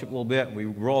fellowship a little bit, and we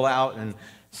roll out and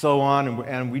so on,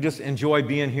 and we just enjoy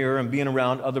being here and being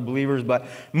around other believers. But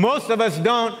most of us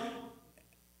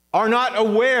are not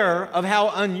aware of how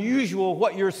unusual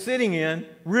what you're sitting in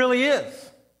really is.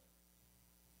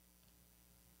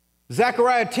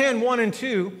 Zechariah 10, 1 and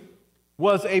 2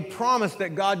 was a promise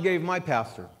that God gave my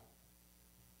pastor.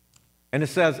 And it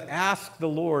says, ask the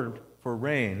Lord for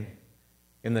rain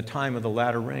in the time of the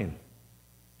latter rain.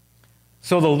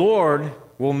 So the Lord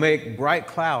will make bright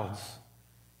clouds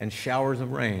and showers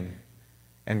of rain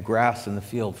and grass in the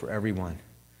field for everyone.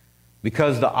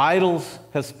 Because the idols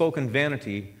have spoken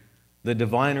vanity, the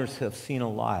diviners have seen a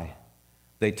lie.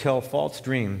 They tell false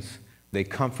dreams, they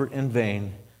comfort in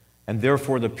vain, and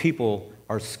therefore the people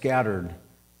are scattered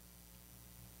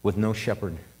with no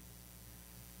shepherd.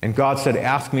 And God said,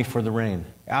 ask me for the rain.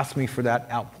 Ask me for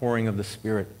that outpouring of the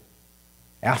Spirit.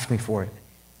 Ask me for it.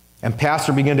 And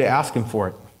Pastor began to ask him for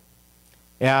it.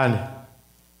 And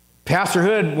Pastor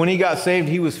Hood, when he got saved,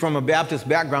 he was from a Baptist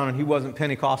background and he wasn't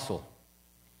Pentecostal.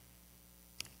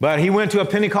 But he went to a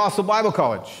Pentecostal Bible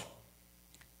college.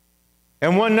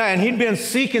 And one night, and he'd been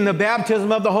seeking the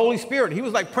baptism of the Holy Spirit. He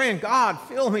was like praying, God,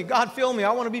 fill me, God, fill me.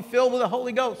 I want to be filled with the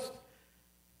Holy Ghost.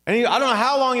 And I don't know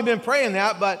how long he'd been praying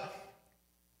that, but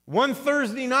one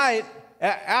Thursday night,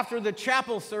 after the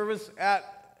chapel service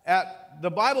at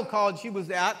the Bible college he was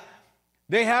at,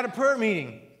 They had a prayer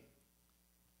meeting.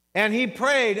 And he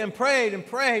prayed and prayed and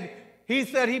prayed. He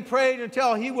said he prayed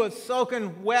until he was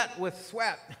soaking wet with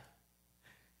sweat,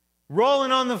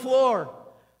 rolling on the floor.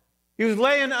 He was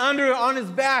laying on his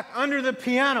back under the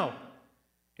piano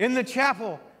in the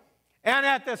chapel. And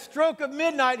at the stroke of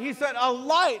midnight, he said, a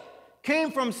light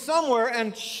came from somewhere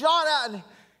and shot out. And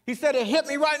he said, it hit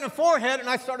me right in the forehead, and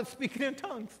I started speaking in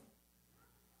tongues.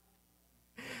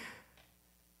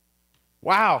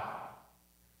 Wow.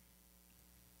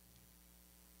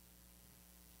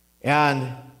 And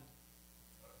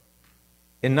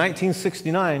in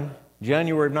 1969,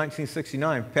 January of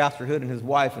 1969, Pastor Hood and his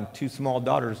wife and 2 small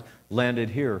daughters landed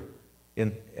here,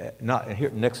 not here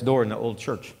next door in the old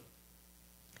church.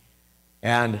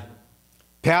 And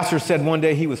Pastor said one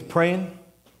day he was praying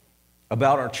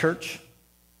about our church,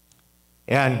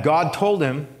 and God told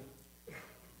him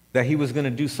that he was going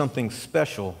to do something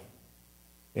special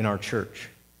in our church.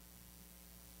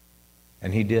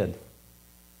 And he did.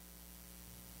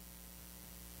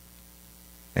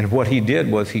 And what he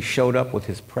did was he showed up with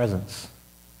his presence,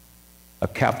 a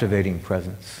captivating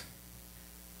presence.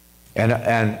 And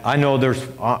I know there's,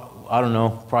 I don't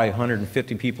know, probably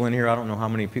 150 people in here. I don't know how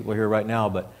many people are here right now,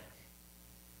 but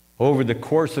over the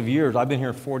course of years, I've been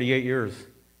here 48 years,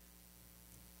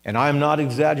 and I'm not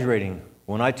exaggerating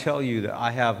when I tell you that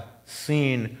I have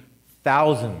seen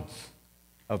thousands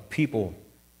of people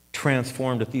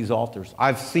transformed at these altars.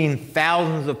 I've seen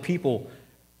thousands of people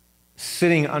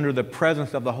sitting under the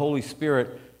presence of the Holy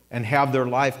Spirit and have their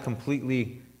life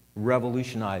completely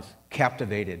revolutionized,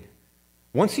 captivated.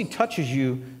 Once he touches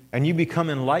you and you become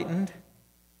enlightened,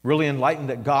 really enlightened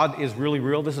that God is really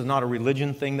real. This is not a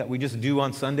religion thing that we just do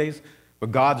on Sundays,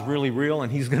 but God's really real,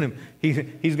 and he's going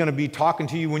to be talking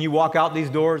to you when you walk out these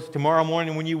doors. Tomorrow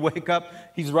morning when you wake up,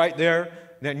 he's right there.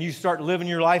 Then you start living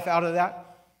your life out of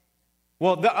that.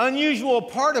 Well, the unusual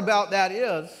part about that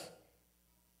is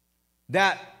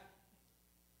that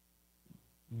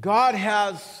God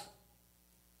has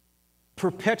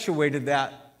perpetuated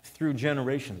that through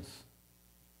generations.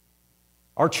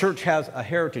 Our church has a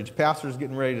heritage. Pastor's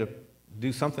getting ready to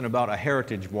do something about a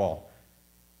heritage wall.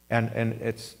 And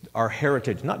it's our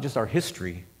heritage, not just our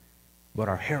history, but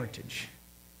our heritage.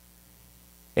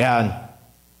 And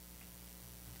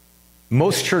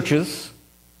most churches,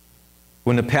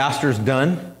 when the pastor's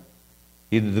done,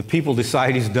 either the people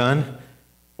decide he's done,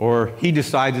 or he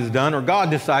decides he's done, or God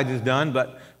decides he's done.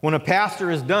 But when a pastor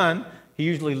is done, he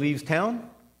usually leaves town,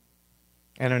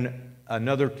 and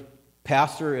another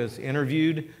pastor is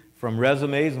interviewed from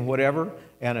resumes and whatever,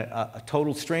 and a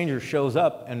total stranger shows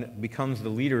up and becomes the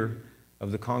leader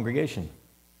of the congregation.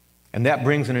 And that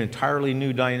brings an entirely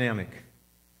new dynamic.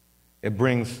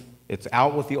 It's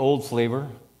out with the old flavor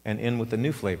and in with the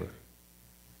new flavor.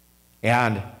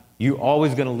 And you're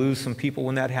always going to lose some people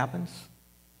when that happens.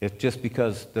 It's just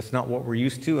because that's not what we're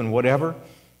used to and whatever.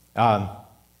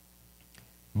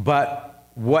 But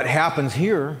what happens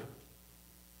here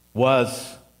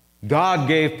was God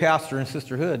gave Pastor and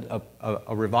Sister Hood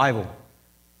a revival.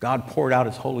 God poured out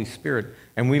his Holy Spirit,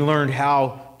 and we learned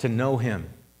how to know him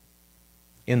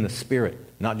in the Spirit,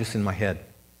 not just in my head.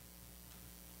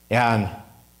 And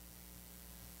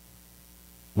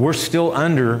we're still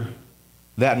under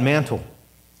that mantle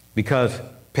because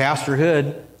Pastor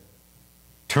Hood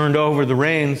turned over the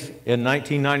reins in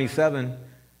 1997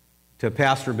 to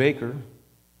Pastor Baker.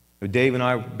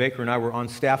 Baker and I were on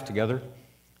staff together.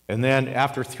 And then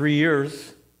after 3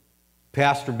 years,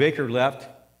 Pastor Baker left,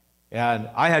 and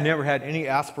I had never had any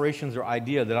aspirations or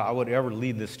idea that I would ever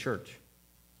lead this church.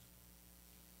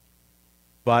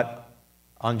 But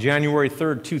on January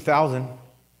 3rd, 2000,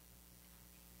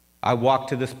 I walked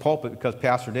to this pulpit because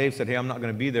Pastor Dave said, hey, I'm not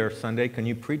going to be there Sunday. Can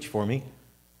you preach for me?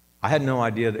 I had no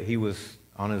idea that he was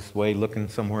on his way looking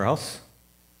somewhere else.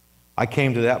 I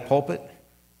came to that pulpit.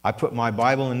 I put my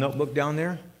Bible and notebook down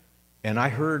there, and I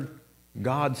heard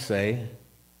God say,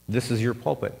 this is your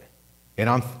pulpit. And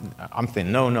I'm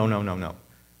thinking, no.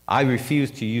 I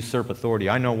refuse to usurp authority.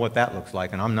 I know what that looks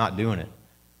like, and I'm not doing it.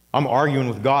 I'm arguing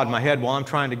with God in my head while I'm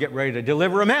trying to get ready to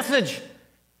deliver a message.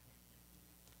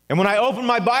 And when I opened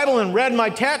my Bible and read my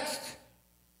text,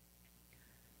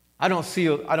 I don't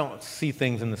see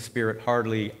things in the Spirit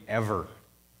hardly ever.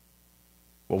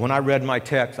 But when I read my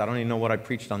text, I don't even know what I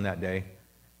preached on that day,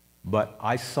 but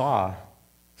I saw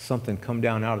something come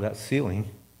down out of that ceiling,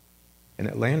 and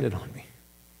it landed on me.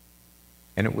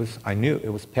 And I knew it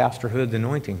was Pastor Hood's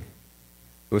anointing.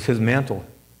 It was his mantle.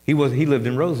 He lived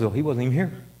in Roseville. He wasn't even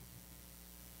here.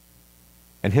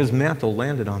 And his mantle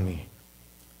landed on me.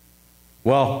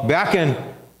 Well, back in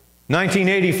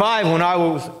 1985, when I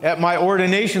was at my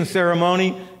ordination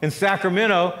ceremony in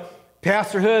Sacramento,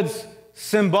 Pastor Hoods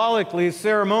symbolically,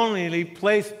 ceremonially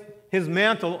placed his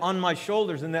mantle on my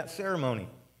shoulders in that ceremony.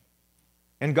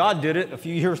 And God did it a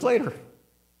few years later.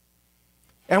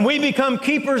 And we become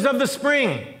keepers of the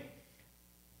spring.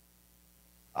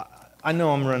 I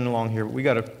know I'm running along here, but we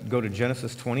got to go to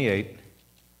Genesis 28.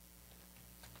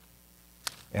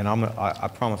 And I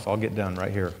promise I'll get done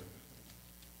right here.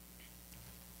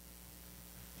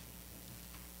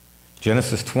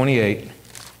 Genesis 28.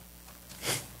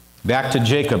 Back to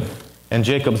Jacob and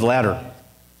Jacob's ladder.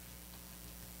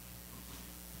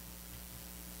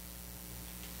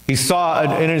 He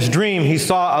saw, in his dream, he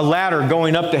saw a ladder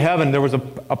going up to heaven. There was a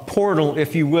portal,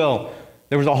 if you will.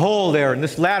 There was a hole there, and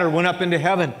this ladder went up into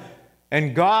heaven.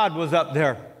 And God was up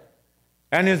there.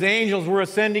 And his angels were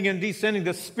ascending and descending.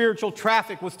 The spiritual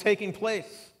traffic was taking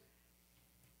place.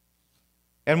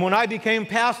 And when I became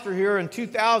pastor here in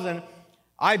 2000,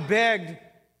 I begged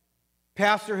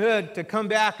Pastor Hood to come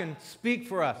back and speak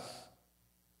for us.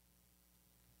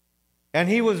 And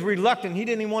he was reluctant. He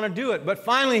didn't even want to do it. But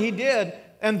finally he did.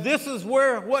 And this is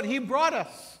what he brought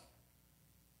us.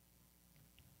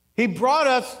 He brought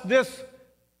us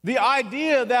the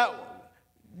idea that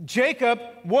Jacob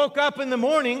woke up in the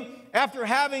morning after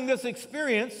having this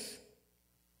experience.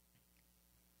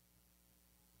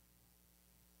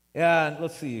 And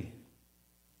let's see.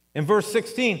 In verse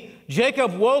 16,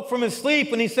 Jacob woke from his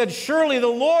sleep and he said, "Surely the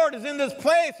Lord is in this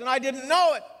place, and I didn't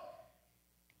know it."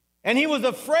 And he was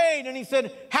afraid and he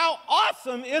said, "How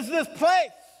awesome is this place?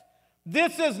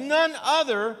 This is none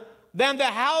other than the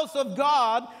house of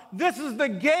God. This is the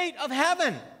gate of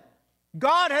heaven."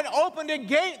 God had opened a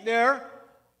gate there,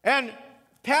 and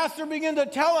Pastor began to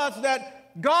tell us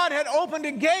that God had opened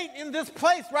a gate in this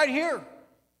place right here.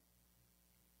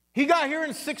 He got here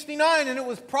in 69, and it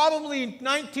was probably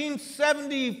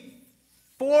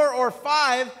 1974 or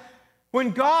 5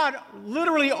 when God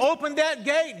literally opened that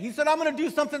gate. He said, "I'm going to do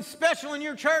something special in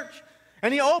your church."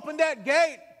 And he opened that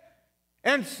gate.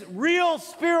 And real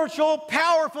spiritual,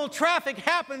 powerful traffic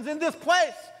happens in this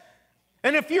place.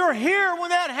 And if you're here when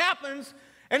that happens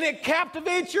and it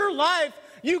captivates your life,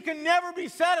 you can never be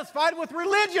satisfied with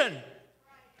religion.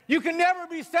 You can never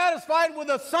be satisfied with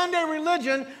a Sunday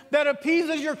religion that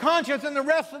appeases your conscience, and the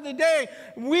rest of the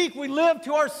week we live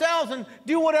to ourselves and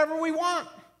do whatever we want.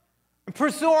 And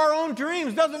pursue our own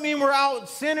dreams. Doesn't mean we're out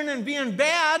sinning and being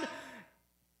bad,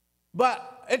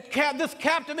 but this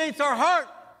captivates our heart.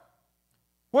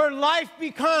 Where life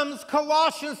becomes,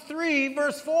 Colossians 3,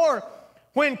 verse 4,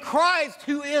 when Christ,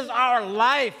 who is our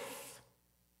life,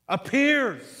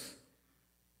 appears,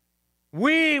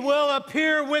 we will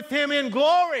appear with him in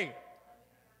glory.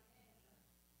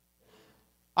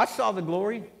 I saw the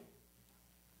glory.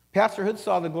 Pastor Hood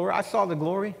saw the glory. I saw the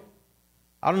glory.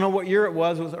 I don't know what year it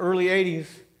was. It was early 80s.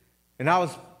 And I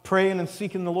was praying and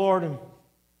seeking the Lord. And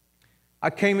I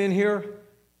came in here,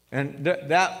 and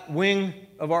that wing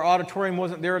of our auditorium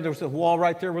wasn't there. There was a wall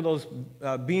right there where those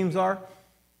beams are.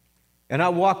 And I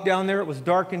walked down there. It was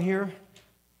dark in here.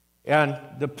 And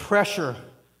the pressure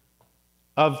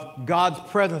of God's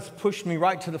presence pushed me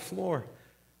right to the floor.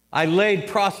 I laid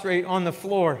prostrate on the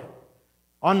floor,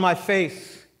 on my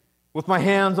face, with my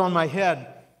hands on my head.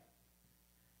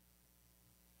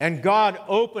 And God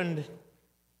opened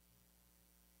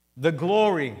the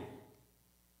glory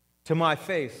to my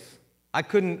face. I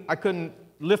couldn't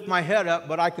lift my head up,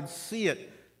 but I could see it.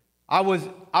 I was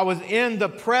in the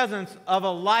presence of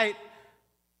a light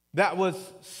that was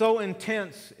so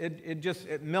intense,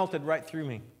 it melted right through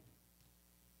me.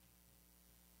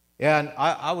 And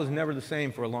I was never the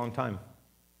same for a long time. In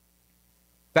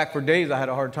fact, for days I had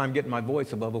a hard time getting my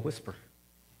voice above a whisper.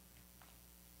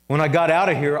 When I got out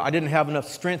of here, I didn't have enough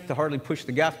strength to hardly push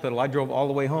the gas pedal. I drove all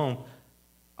the way home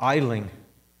idling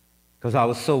because I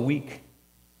was so weak.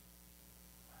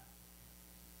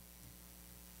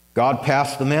 God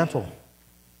passed the mantle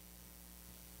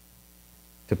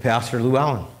to Pastor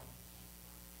Llewellyn.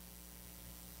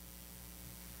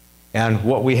 And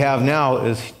what we have now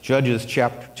is Judges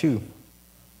chapter 2.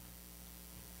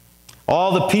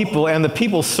 All the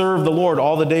people served the Lord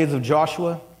all the days of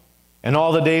Joshua and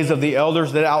all the days of the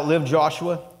elders that outlived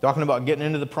Joshua, talking about getting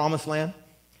into the promised land.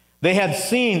 They had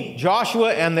seen,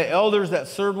 Joshua and the elders that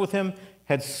served with him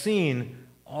had seen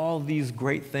all these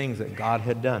great things that God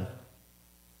had done.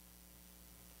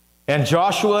 And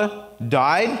Joshua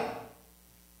died,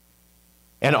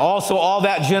 and also all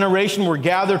that generation were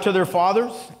gathered to their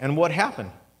fathers. And what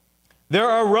happened? There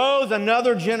arose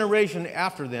another generation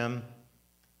after them,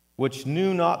 which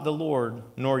knew not the Lord,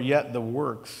 nor yet the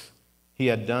works he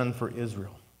had done for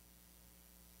Israel.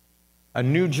 A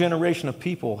new generation of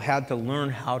people had to learn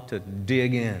how to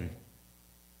dig in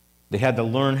They had to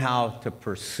learn how to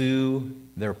pursue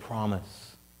their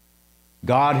promise.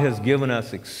 God has given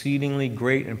us exceedingly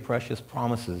great and precious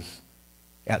promises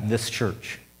at this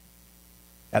church.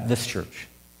 At this church.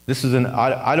 This is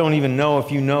I don't even know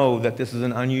if you know that this is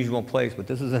an unusual place, but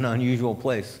this is an unusual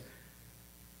place.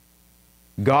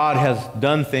 God has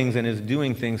done things and is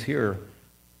doing things here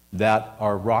that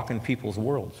are rocking people's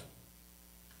worlds.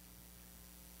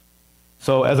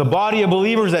 So as a body of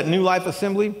believers at New Life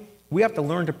Assembly, we have to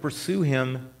learn to pursue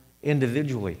Him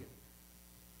individually.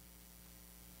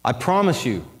 I promise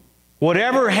you,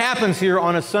 whatever happens here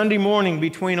on a Sunday morning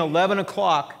between 11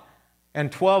 o'clock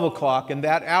and 12 o'clock in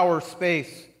that hour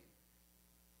space,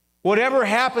 whatever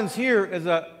happens here is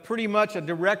pretty much a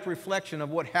direct reflection of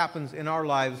what happens in our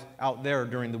lives out there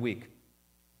during the week.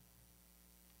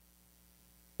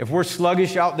 If we're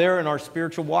sluggish out there in our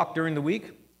spiritual walk during the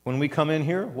week, when we come in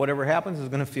here, whatever happens is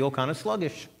going to feel kind of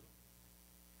sluggish.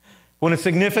 When a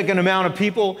significant amount of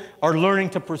people are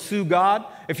learning to pursue God,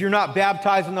 if you're not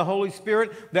baptized in the Holy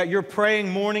Spirit, that you're praying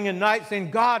morning and night saying,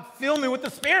 God, fill me with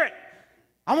the Spirit.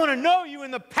 I want to know you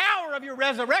in the power of your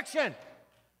resurrection.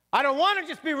 I don't want to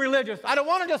just be religious. I don't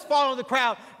want to just follow the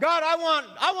crowd. God,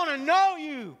 I want to know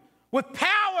you with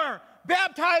power.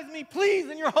 Baptize me,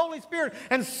 please, in your Holy Spirit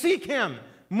and seek Him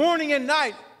morning and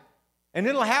night. And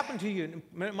it'll happen to you.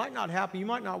 It might not happen. You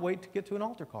might not wait to get to an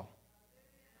altar call.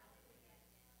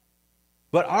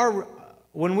 But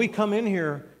when we come in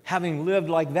here having lived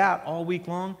like that all week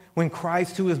long, when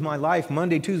Christ, who is my life,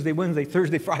 Monday, Tuesday, Wednesday,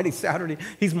 Thursday, Friday, Saturday,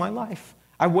 He's my life.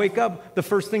 I wake up, the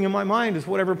first thing in my mind is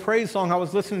whatever praise song I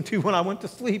was listening to when I went to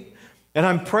sleep. And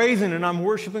I'm praising and I'm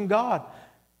worshiping God.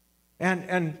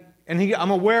 And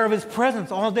I'm aware of His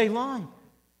presence all day long.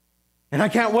 And I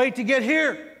can't wait to get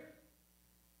here.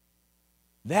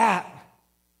 That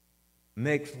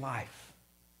makes life.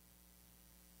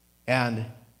 And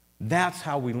that's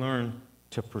how we learn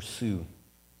to pursue.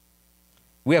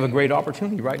 We have a great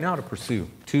opportunity right now to pursue.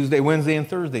 Tuesday, Wednesday, and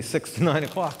Thursday, 6 to 9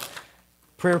 o'clock.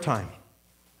 Prayer time.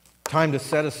 Time to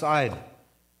set aside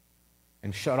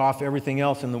and shut off everything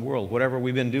else in the world. Whatever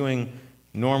we've been doing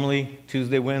normally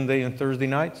Tuesday, Wednesday, and Thursday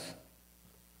nights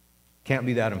can't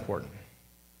be that important.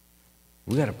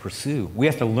 We got to pursue. We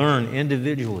have to learn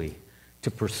individually to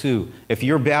pursue. If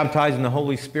you're baptized in the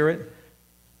Holy Spirit,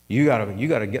 you got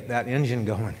to get that engine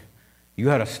going. You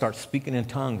got to start speaking in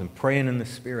tongues and praying in the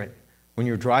Spirit. When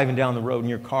you're driving down the road in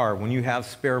your car, when you have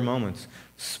spare moments,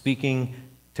 speaking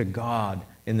to God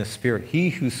in the Spirit. He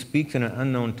who speaks in an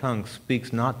unknown tongue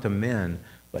speaks not to men,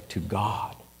 but to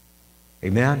God.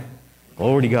 Amen?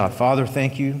 Glory to God. Father,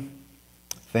 thank you.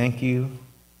 Thank you.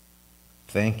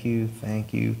 Thank you.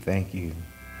 Thank you. Thank you.